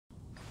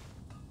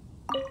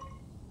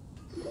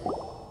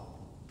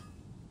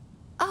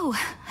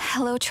Oh,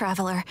 hello,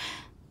 traveler.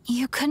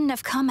 You couldn't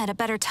have come at a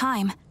better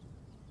time.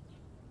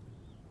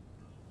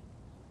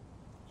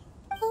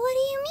 What do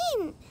you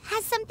mean?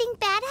 Has something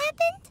bad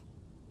happened?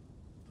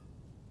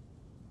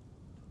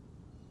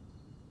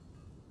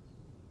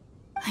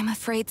 I'm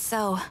afraid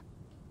so.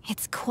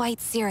 It's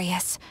quite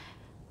serious.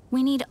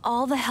 We need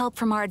all the help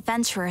from our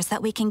adventurers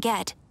that we can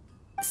get.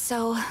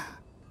 So,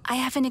 I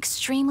have an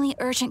extremely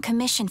urgent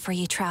commission for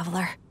you,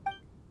 traveler.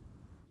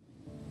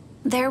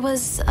 There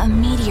was a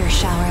meteor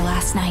shower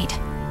last night.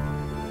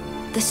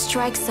 The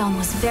strike zone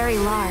was very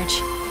large,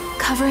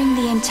 covering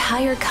the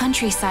entire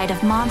countryside of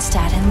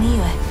Mondstadt and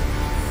Liyue.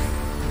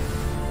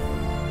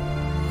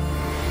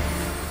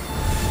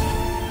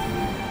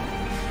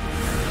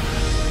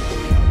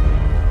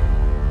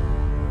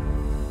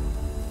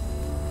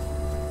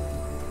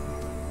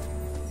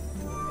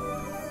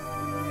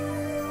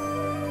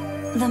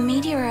 The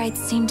meteorites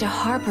seem to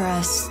harbor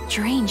a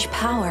strange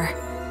power.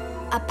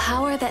 A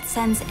power that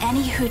sends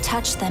any who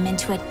touch them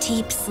into a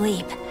deep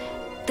sleep.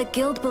 The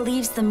guild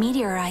believes the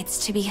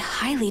meteorites to be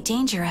highly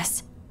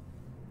dangerous.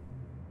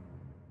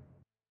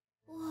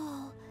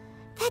 Whoa,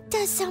 that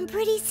does sound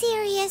pretty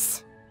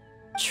serious.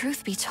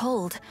 Truth be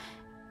told,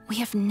 we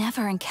have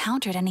never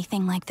encountered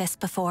anything like this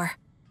before.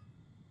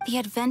 The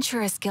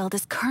Adventurers Guild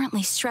is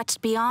currently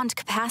stretched beyond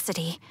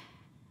capacity.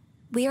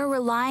 We are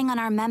relying on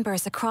our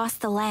members across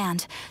the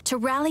land to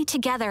rally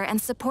together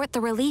and support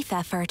the relief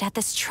effort at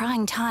this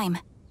trying time.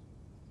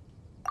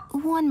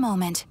 One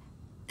moment.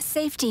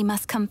 Safety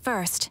must come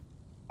first.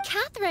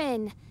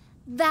 Catherine,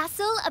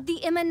 vassal of the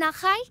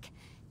Imanachaik?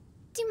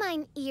 Do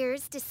mine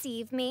ears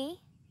deceive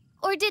me?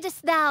 Or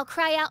didst thou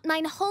cry out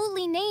mine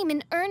holy name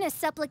in earnest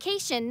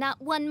supplication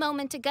not one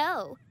moment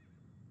ago?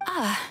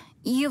 Ah,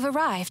 you've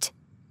arrived.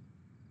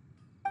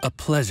 A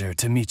pleasure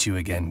to meet you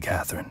again,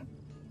 Catherine.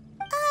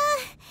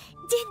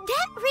 Did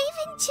that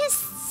raven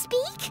just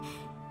speak?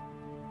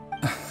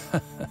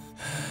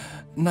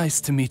 Nice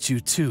to meet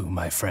you too,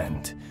 my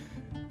friend.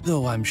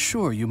 Though I'm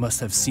sure you must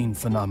have seen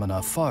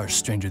phenomena far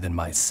stranger than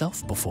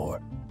myself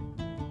before.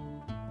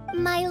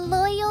 My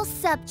loyal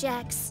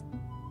subjects,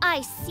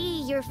 I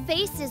see your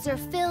faces are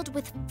filled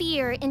with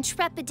fear and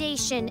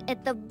trepidation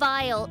at the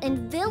vile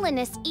and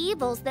villainous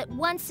evils that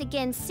once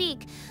again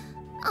seek,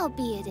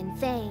 albeit in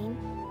vain,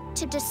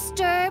 to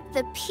disturb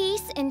the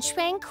peace and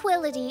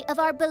tranquility of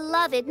our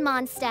beloved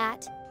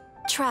Mondstadt.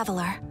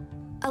 Traveler,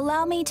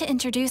 allow me to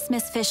introduce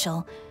Miss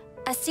Fischl,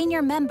 a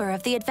senior member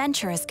of the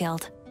Adventurers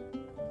Guild.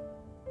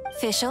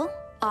 Fischl,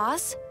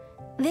 Oz,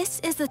 this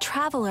is the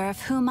traveler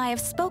of whom I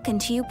have spoken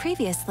to you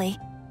previously.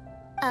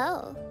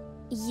 Oh,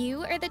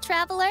 you are the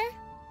traveler?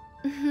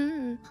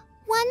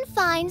 One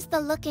finds the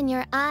look in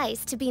your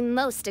eyes to be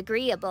most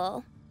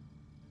agreeable.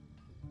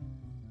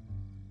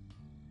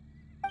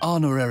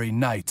 Honorary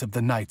Knight of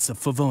the Knights of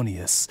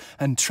Favonius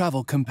and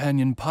travel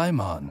companion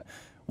Paimon,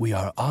 we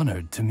are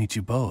honored to meet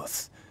you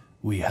both.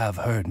 We have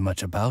heard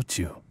much about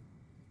you.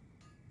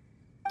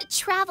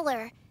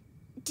 Traveler,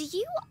 do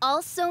you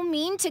also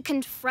mean to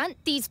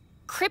confront these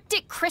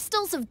cryptic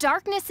crystals of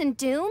darkness and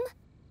doom?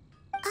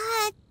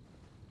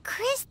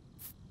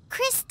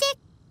 Crystic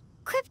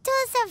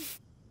cryptos of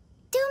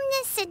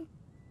doomness and...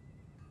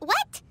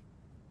 what?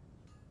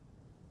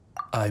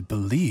 I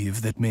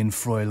believe that Mein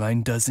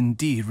Fräulein does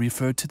indeed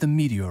refer to the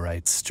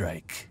meteorite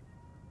strike.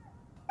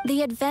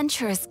 The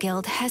Adventurers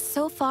Guild has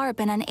so far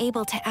been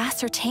unable to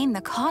ascertain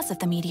the cause of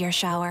the meteor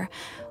shower,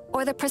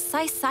 or the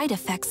precise side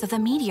effects of the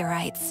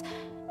meteorites.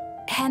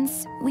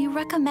 Hence, we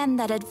recommend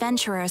that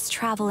adventurers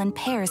travel in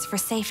pairs for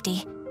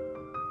safety.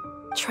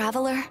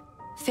 Traveler,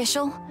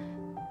 Fischl,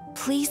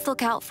 please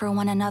look out for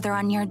one another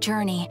on your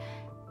journey,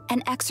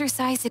 and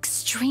exercise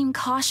extreme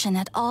caution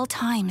at all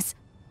times.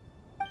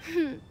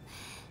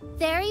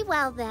 Very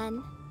well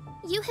then.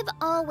 You have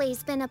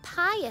always been a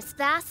pious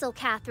vassal,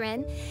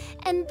 Catherine,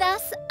 and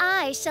thus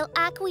I shall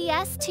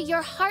acquiesce to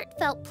your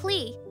heartfelt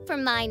plea for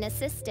mine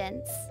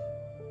assistance.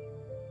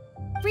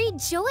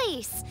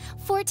 Rejoice,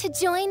 for to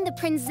join the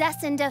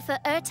Prinzessin de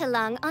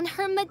Verurteilung on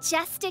her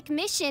majestic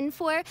mission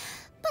for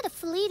but a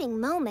fleeting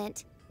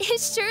moment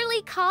is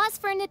surely cause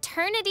for an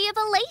eternity of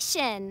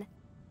elation.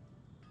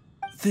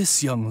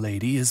 This young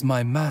lady is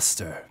my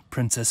master,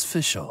 Princess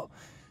Fischl.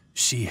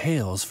 She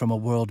hails from a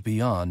world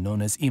beyond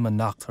known as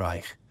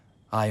Imanachaik.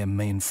 I am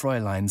Mein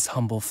Fräulein's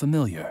humble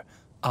familiar,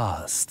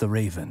 Oz the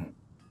Raven.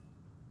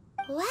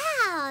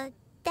 Wow,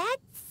 that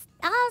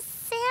all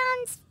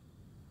sounds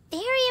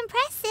very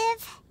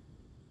impressive.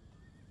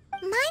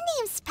 My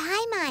name's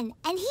Paimon,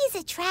 and he's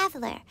a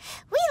traveler.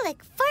 We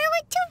look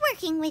forward to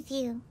working with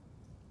you.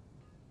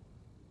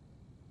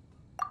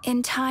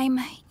 In time,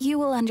 you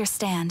will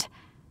understand.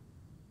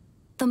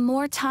 The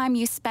more time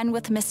you spend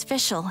with Miss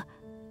Fischl,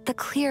 the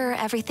clearer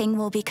everything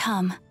will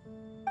become.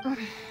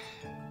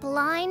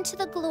 Blind to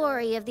the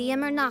glory of the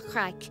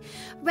Imanachaik,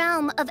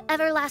 realm of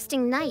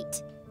everlasting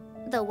night,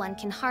 though one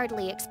can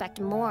hardly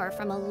expect more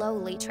from a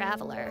lowly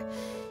traveler.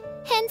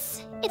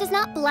 Hence, it is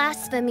not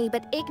blasphemy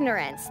but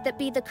ignorance that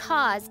be the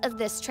cause of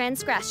this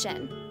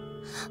transgression.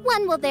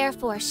 One will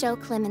therefore show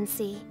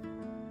clemency.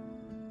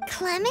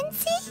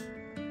 Clemency?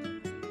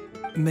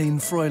 Mein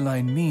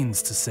Fräulein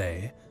means to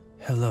say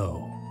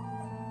hello.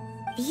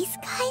 These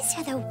guys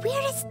are the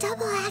weirdest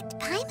double act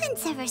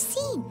Paimon's ever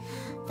seen.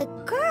 The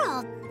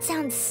girl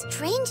sounds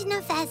strange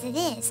enough as it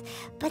is,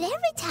 but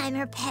every time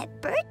her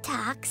pet bird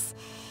talks,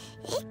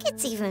 it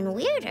gets even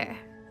weirder.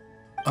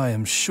 I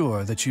am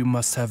sure that you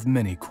must have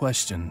many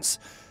questions.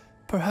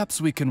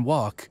 Perhaps we can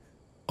walk,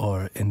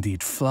 or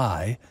indeed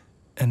fly,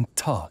 and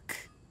talk.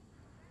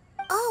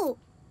 Oh,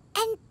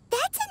 and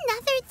that's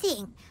another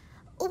thing.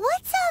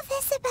 What's all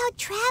this about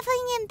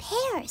traveling in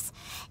pairs?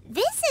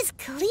 This is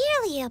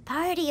clearly a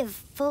party of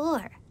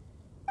 4.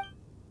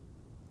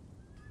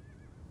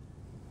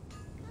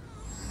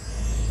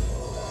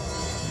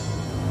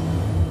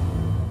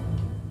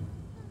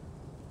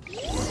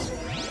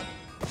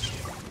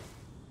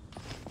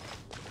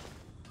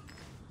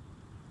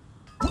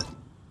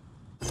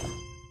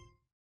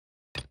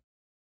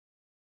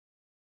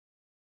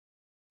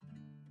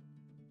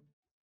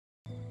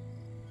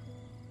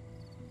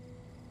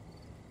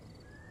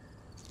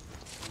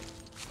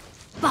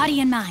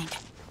 Body and mind.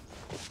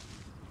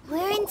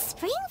 We're in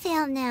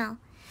Springvale now.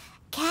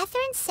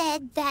 Catherine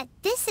said that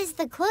this is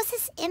the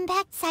closest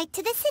impact site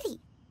to the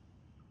city.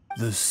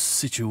 The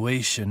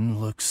situation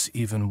looks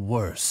even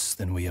worse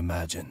than we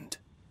imagined.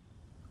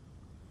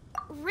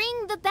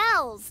 Ring the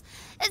bells!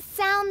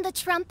 Sound the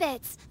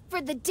trumpets,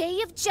 for the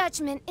day of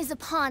judgment is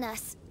upon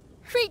us.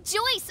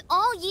 Rejoice,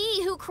 all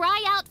ye who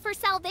cry out for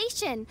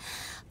salvation,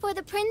 for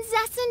the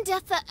Prinzessin de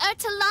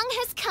Verurteilung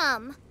has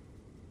come.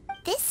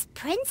 This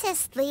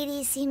princess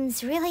lady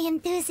seems really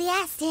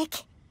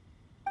enthusiastic.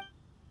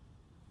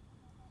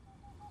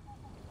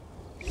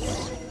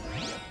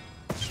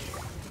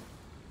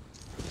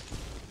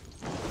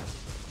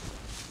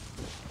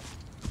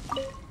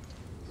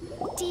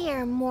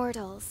 Dear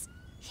mortals,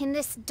 in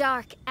this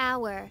dark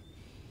hour,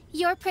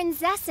 your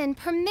Prinzessin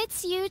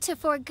permits you to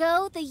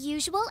forego the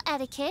usual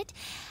etiquette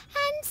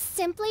and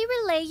simply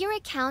relay your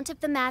account of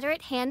the matter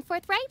at hand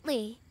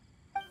forthrightly.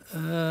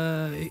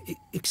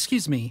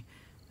 Excuse me.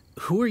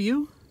 Who are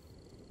you?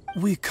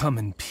 We come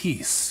in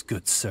peace,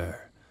 good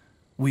sir.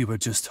 We were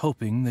just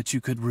hoping that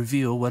you could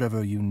reveal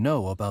whatever you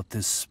know about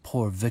this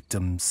poor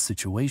victim's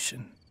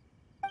situation.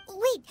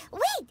 Wait!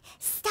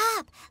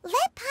 Stop!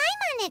 Let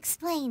Paimon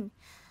explain.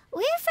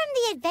 We're from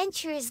the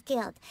Adventurers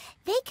Guild.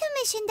 They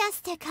commissioned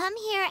us to come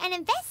here and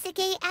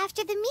investigate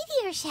after the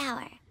meteor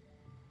shower.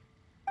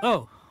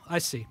 Oh, I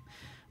see.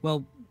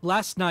 Well,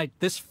 last night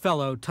this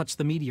fellow touched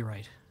the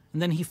meteorite,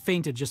 and then he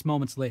fainted just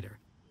moments later.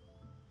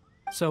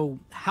 So,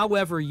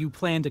 however you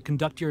plan to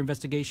conduct your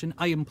investigation,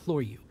 I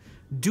implore you,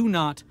 do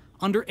not,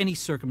 under any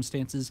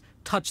circumstances,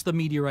 touch the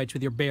meteorites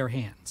with your bare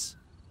hands.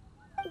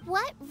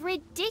 What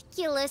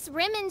ridiculous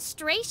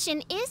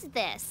remonstration is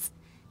this?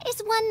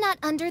 Is one not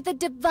under the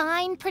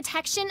divine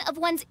protection of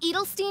one's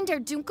Edelstein der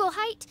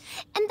Dunkelheit,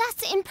 and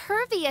thus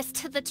impervious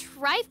to the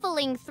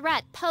trifling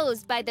threat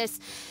posed by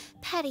this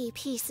petty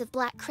piece of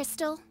black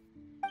crystal?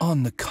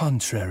 On the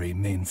contrary,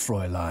 mein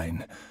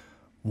Fräulein,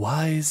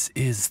 wise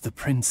is the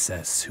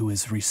princess who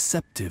is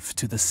receptive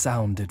to the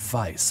sound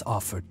advice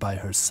offered by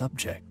her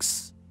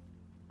subjects.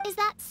 Is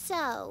that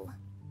so?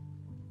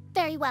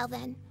 Very well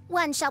then,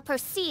 one shall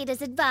proceed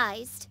as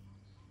advised.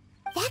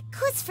 That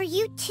goes for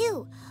you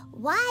too.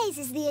 Wise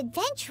is the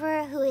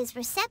adventurer who is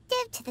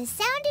receptive to the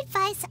sound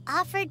advice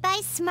offered by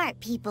smart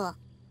people.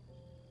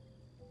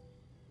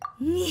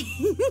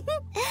 Paimon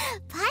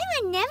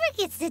never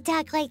gets to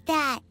talk like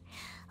that.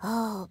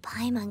 Oh,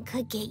 Paimon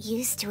could get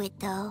used to it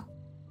though.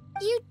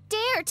 You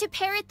dare to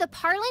parrot the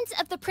parlance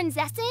of the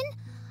Prinzessin?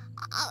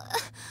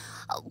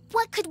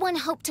 What could one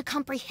hope to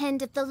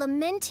comprehend of the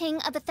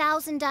lamenting of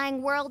 1,000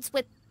 dying worlds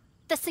with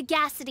the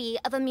sagacity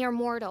of a mere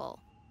mortal?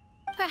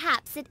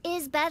 Perhaps it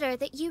is better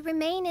that you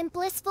remain in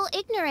blissful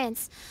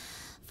ignorance,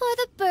 for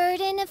the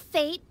burden of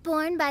fate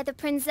borne by the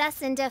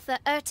Prinzessin de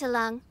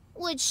Verurteilung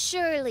would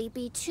surely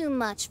be too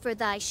much for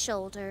thy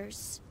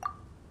shoulders.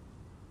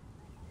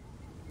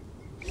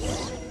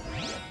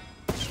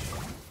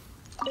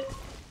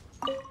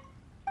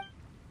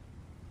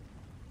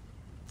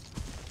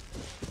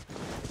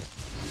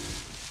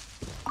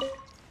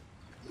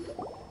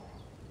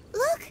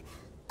 Look!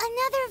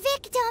 Another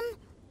victim!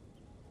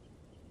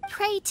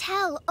 Pray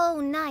tell, O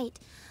knight,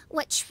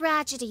 what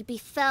tragedy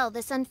befell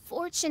this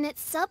unfortunate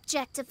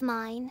subject of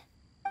mine?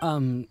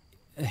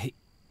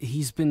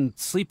 He's been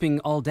sleeping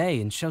all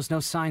day and shows no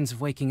signs of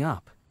waking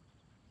up.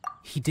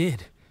 He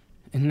did,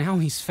 and now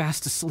he's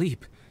fast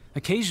asleep.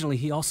 Occasionally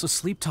he also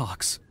sleep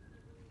talks.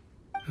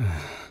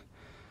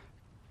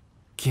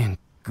 Can't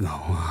go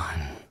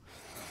on.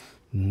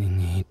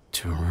 Need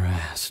to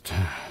rest.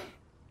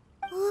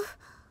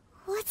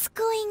 What's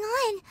going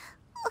on?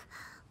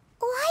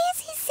 Why is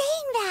he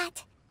saying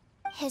that?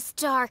 His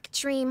dark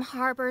dream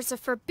harbors a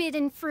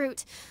forbidden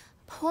fruit,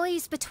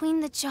 poised between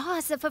the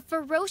jaws of a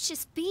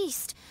ferocious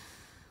beast.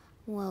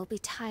 Woe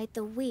betide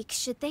the weak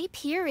should they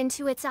peer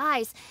into its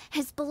eyes,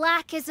 as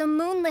black as a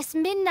moonless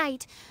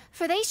midnight,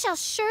 for they shall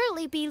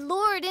surely be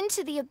lured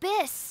into the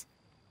abyss.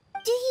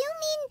 Do you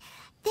mean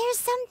there's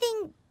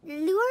something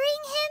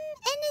luring him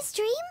in his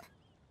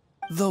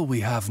dream? Though we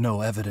have no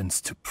evidence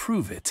to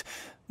prove it,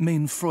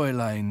 Main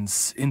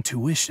Fräulein's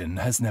intuition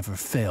has never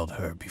failed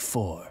her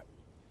before.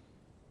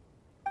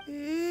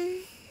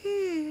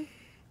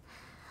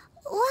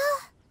 Well,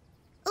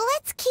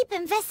 let's keep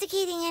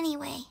investigating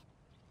anyway.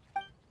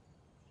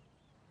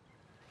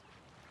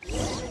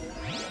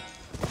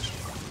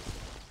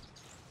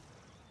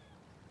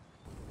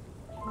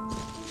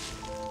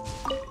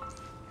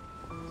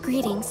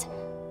 Greetings.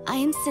 I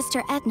am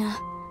Sister Edna.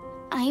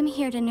 I am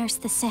here to nurse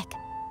the sick.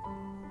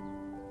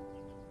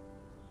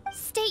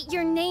 State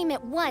your name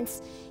at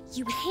once,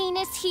 you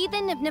heinous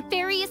heathen of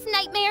nefarious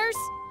nightmares!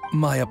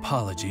 My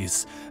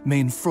apologies.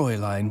 Main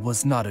Fräulein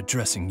was not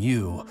addressing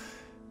you.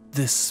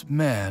 This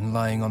man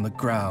lying on the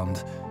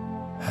ground,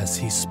 has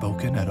he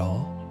spoken at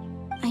all?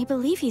 I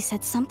believe he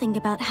said something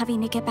about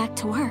having to get back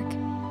to work.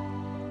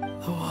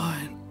 The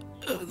wine.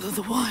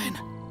 The wine.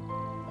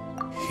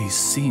 He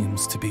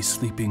seems to be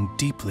sleeping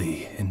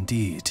deeply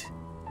indeed.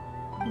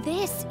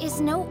 This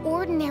is no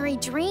ordinary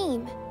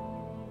dream.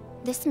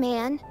 This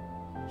man,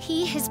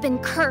 he has been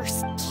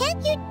cursed.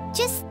 Can't you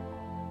just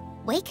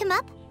wake him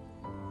up?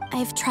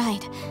 I've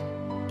tried.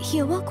 He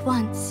awoke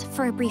once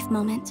for a brief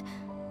moment,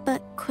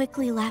 but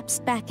quickly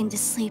lapsed back into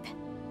sleep.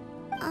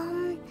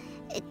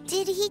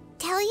 Did he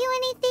tell you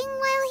anything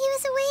while he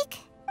was awake?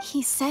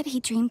 He said he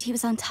dreamed he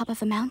was on top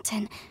of a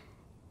mountain,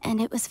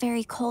 and it was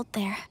very cold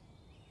there.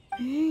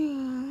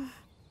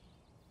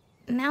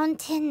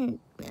 Mountain...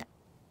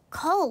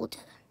 cold.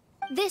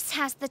 This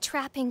has the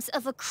trappings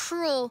of a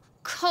cruel,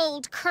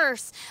 cold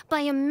curse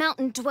by a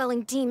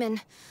mountain-dwelling demon.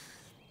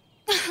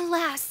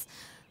 Alas,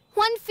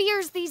 one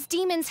fears these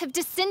demons have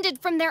descended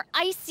from their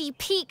icy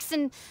peaks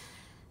and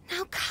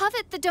now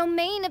covet the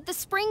domain of the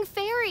Spring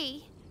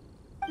Fairy.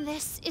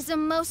 This is a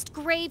most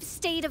grave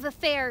state of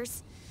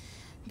affairs.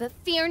 But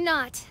fear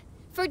not,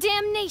 for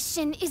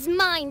damnation is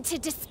mine to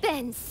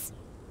dispense.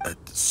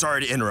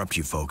 Sorry to interrupt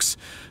you folks.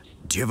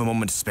 Do you have a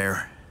moment to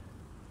spare?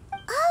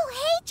 Oh,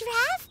 hey,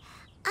 Drav!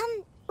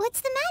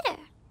 What's the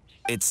matter?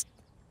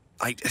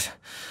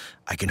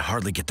 I can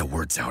hardly get the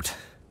words out.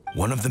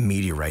 One of the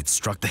meteorites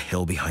struck the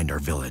hill behind our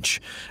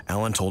village.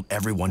 Alan told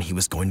everyone he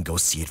was going to go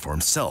see it for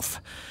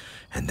himself.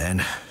 And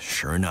then,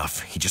 sure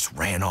enough, he just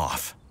ran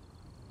off.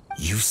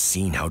 You've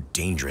seen how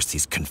dangerous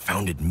these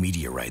confounded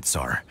meteorites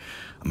are.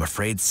 I'm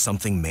afraid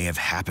something may have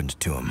happened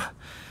to him.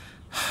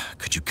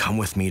 Could you come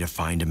with me to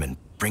find him and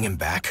bring him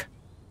back?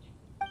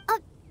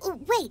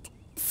 Wait.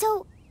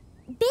 So,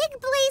 big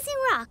blazing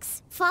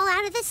rocks fall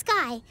out of the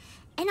sky,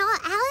 and all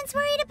Alan's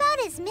worried about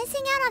is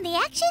missing out on the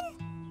action?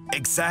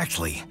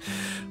 Exactly.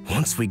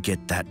 Once we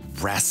get that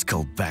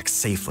rascal back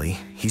safely,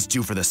 he's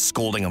due for the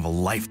scolding of a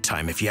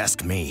lifetime, if you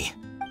ask me.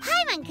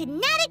 Paimon could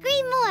not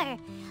agree more.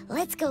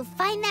 Let's go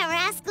find that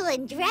rascal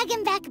and drag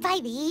him back by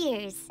the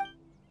ears.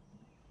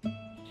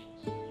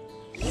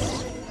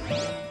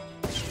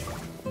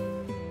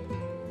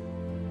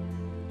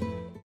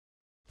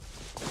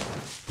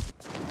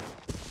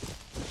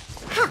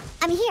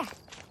 I'm here.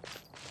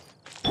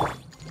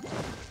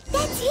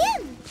 That's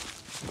him!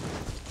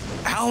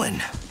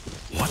 Alan!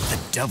 What the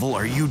devil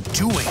are you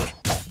doing?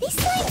 These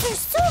slimes are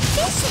so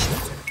vicious!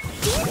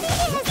 Do you think it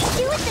has to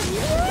do with the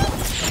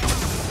meteorite?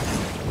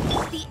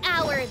 The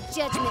hour of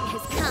judgment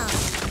has come.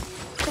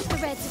 The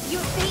threads of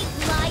your fate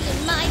lie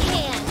in my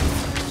hands.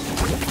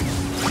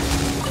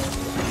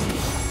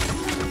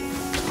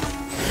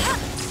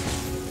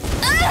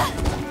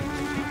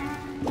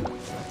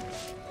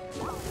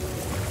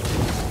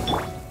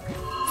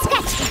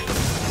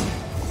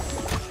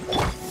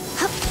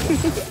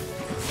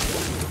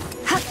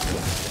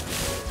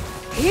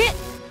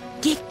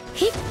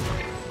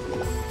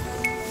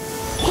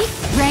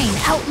 Rain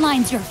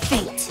outlines your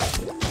fate.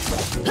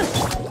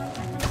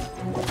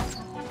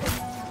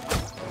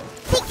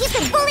 Think you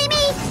can bully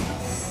me?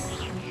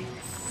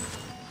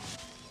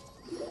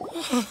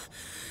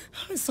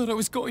 I thought I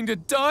was going to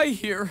die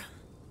here.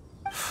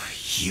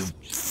 You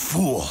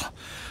fool!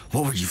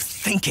 What were you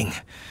thinking?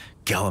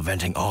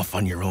 Gallivanting off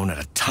on your own at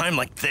a time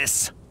like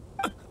this?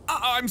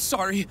 I'm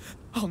sorry.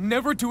 I'll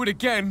never do it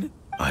again.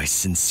 I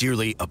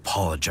sincerely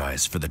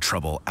apologize for the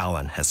trouble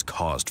Alan has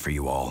caused for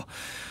you all.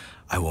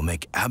 I will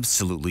make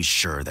absolutely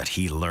sure that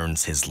he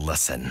learns his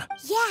lesson.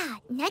 Yeah,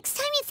 next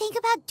time you think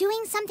about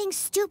doing something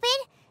stupid,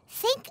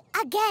 think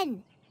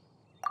again.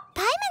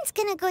 Paimon's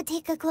gonna go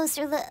take a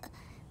closer look.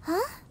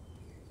 Huh?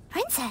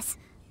 Princess,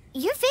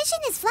 your vision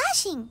is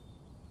flashing.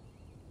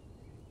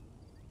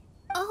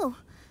 Oh,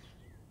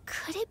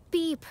 could it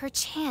be,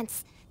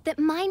 perchance, that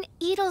mine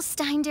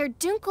Edelstein der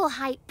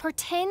Dunkelheit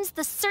portends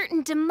the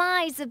certain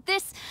demise of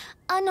this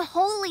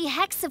unholy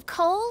hex of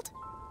cold?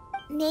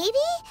 Maybe?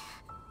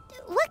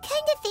 What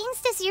kind of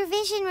things does your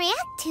vision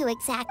react to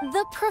exactly?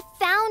 The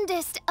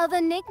profoundest of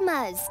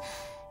enigmas.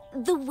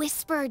 The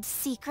whispered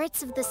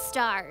secrets of the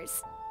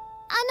stars.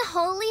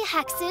 Unholy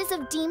hexes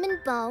of demon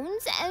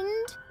bones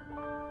and...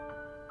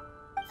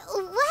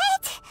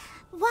 What?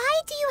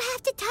 Why do you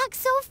have to talk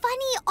so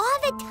funny all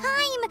the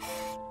time?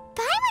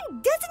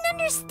 Paimon doesn't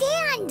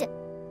understand.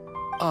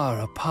 Our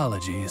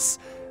apologies.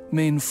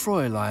 Main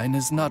Fräulein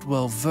is not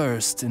well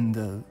versed in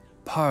the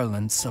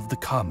parlance of the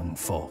common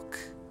folk.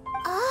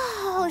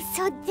 Oh,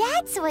 so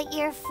that's what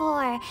you're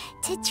for,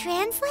 to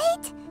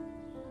translate?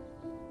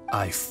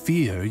 I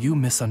fear you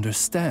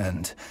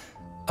misunderstand.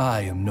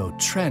 I am no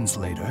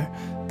translator,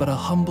 but a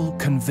humble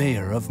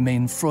conveyor of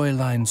Main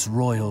Fräulein's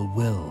royal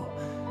will.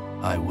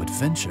 I would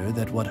venture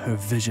that what her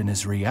vision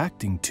is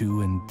reacting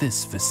to in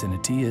this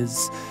vicinity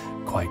is,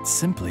 quite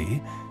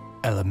simply,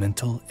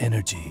 elemental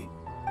energy.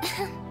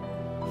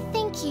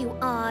 Thank you,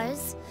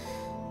 Oz.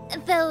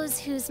 Those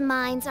whose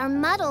minds are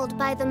muddled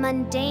by the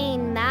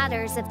mundane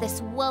matters of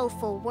this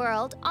woeful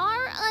world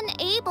are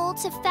unable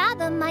to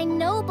fathom my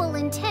noble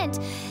intent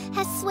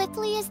as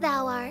swiftly as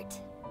thou art.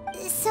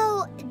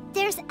 So,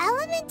 there's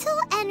elemental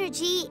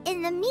energy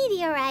in the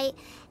meteorite,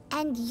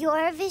 and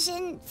your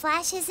vision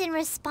flashes in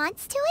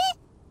response to it?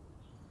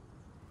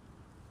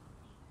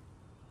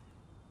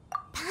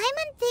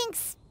 Paimon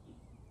thinks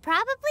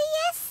probably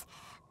yes.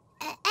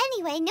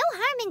 Anyway, no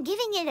harm in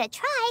giving it a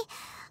try.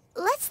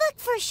 Let's look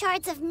for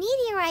shards of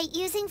meteorite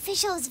using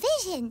Fischl's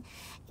vision.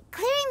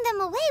 Clearing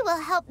them away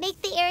will help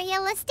make the area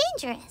less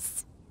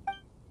dangerous.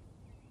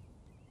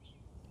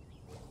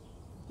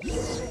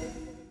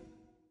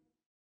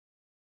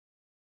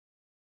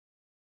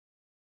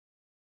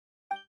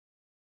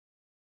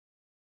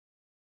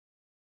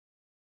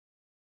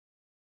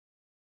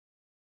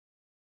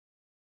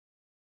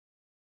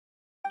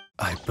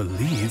 I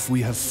believe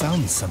we have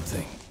found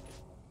something.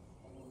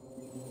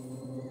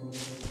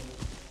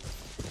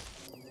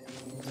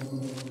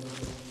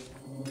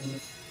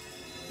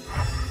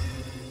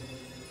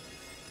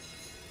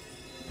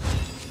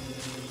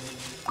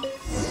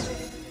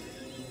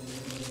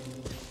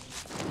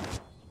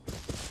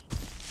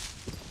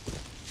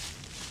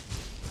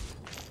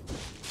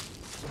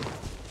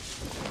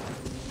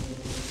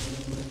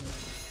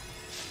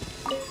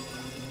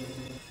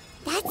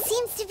 That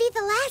seems to be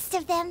the last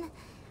of them.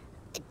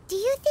 Do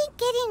you think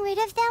getting rid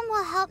of them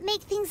will help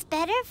make things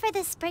better for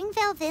the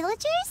Springvale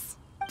villagers?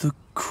 The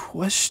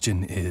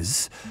question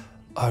is,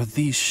 are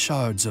these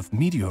shards of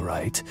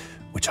meteorite,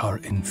 which are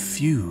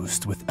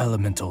infused with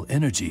elemental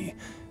energy,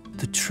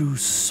 the true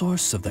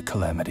source of the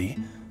calamity,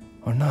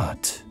 or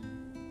not?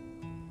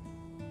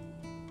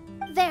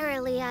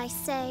 Verily, I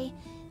say,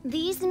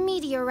 these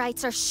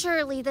meteorites are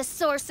surely the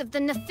source of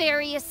the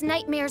nefarious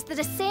nightmares that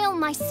assail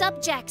my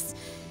subjects.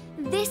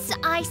 This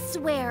I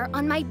swear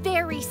on my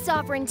very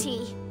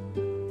sovereignty.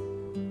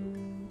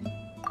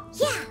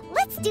 Yeah,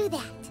 let's do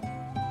that.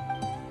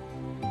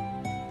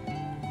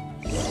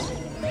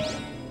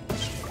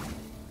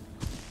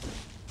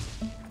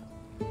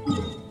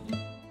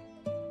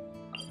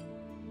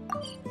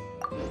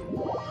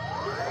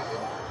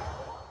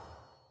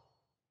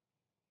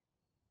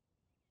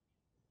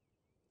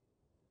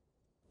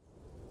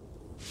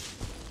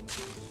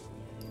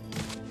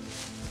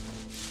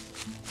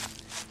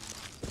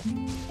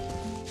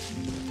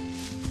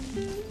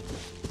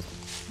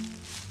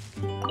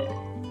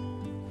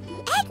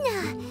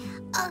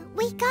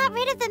 We got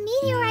rid of the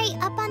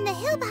meteorite up on the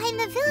hill behind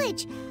the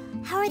village.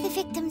 How are the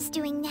victims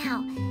doing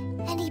now?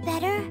 Any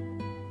better?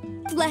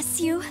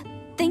 Bless you.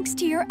 Thanks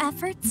to your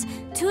efforts,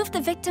 2 of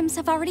the victims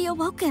have already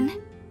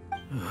awoken.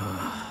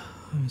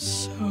 I'm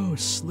so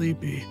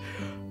sleepy.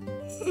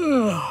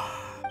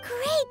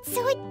 Great,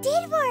 so it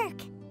did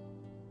work.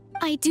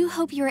 I do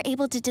hope you are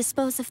able to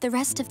dispose of the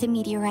rest of the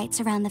meteorites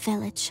around the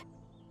village.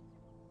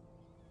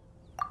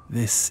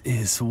 This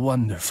is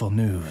wonderful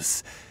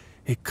news.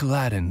 It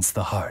gladdens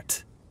the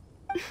heart.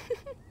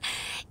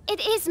 It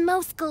is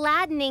most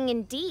gladdening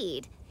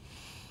indeed.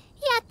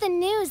 Yet the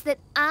news that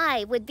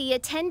I would be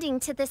attending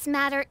to this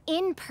matter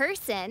in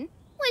person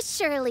was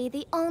surely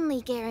the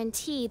only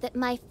guarantee that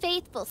my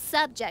faithful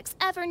subjects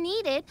ever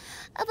needed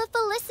of a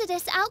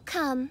felicitous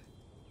outcome.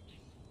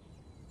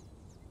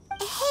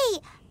 Hey,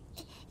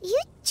 you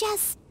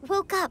just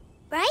woke up,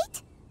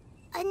 right?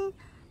 And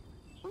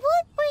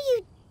what were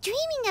you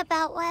dreaming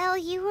about while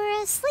you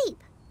were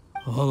asleep?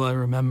 All I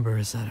remember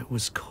is that it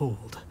was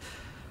cold.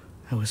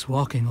 I was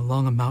walking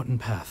along a mountain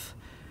path.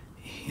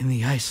 In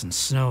the ice and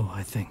snow,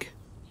 I think.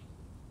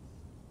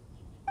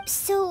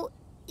 So,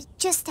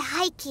 just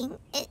hiking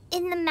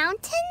in the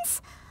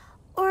mountains?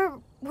 Or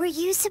were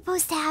you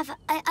supposed to have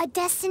a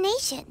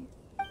destination?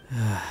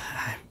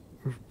 I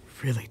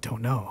really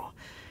don't know.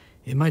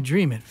 In my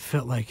dream, it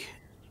felt like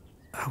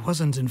I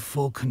wasn't in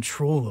full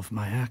control of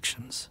my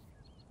actions.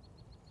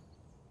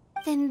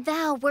 Then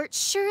thou wert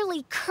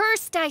surely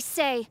cursed, I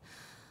say.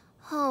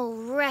 Oh,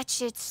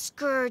 wretched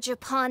scourge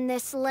upon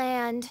this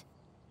land.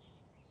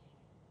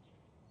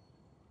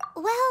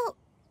 Well,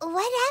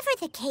 whatever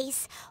the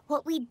case,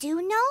 what we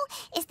do know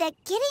is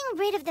that getting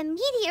rid of the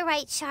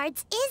meteorite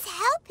shards is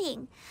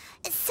helping.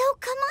 So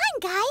come on,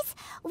 guys.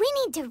 We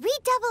need to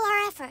redouble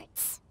our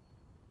efforts.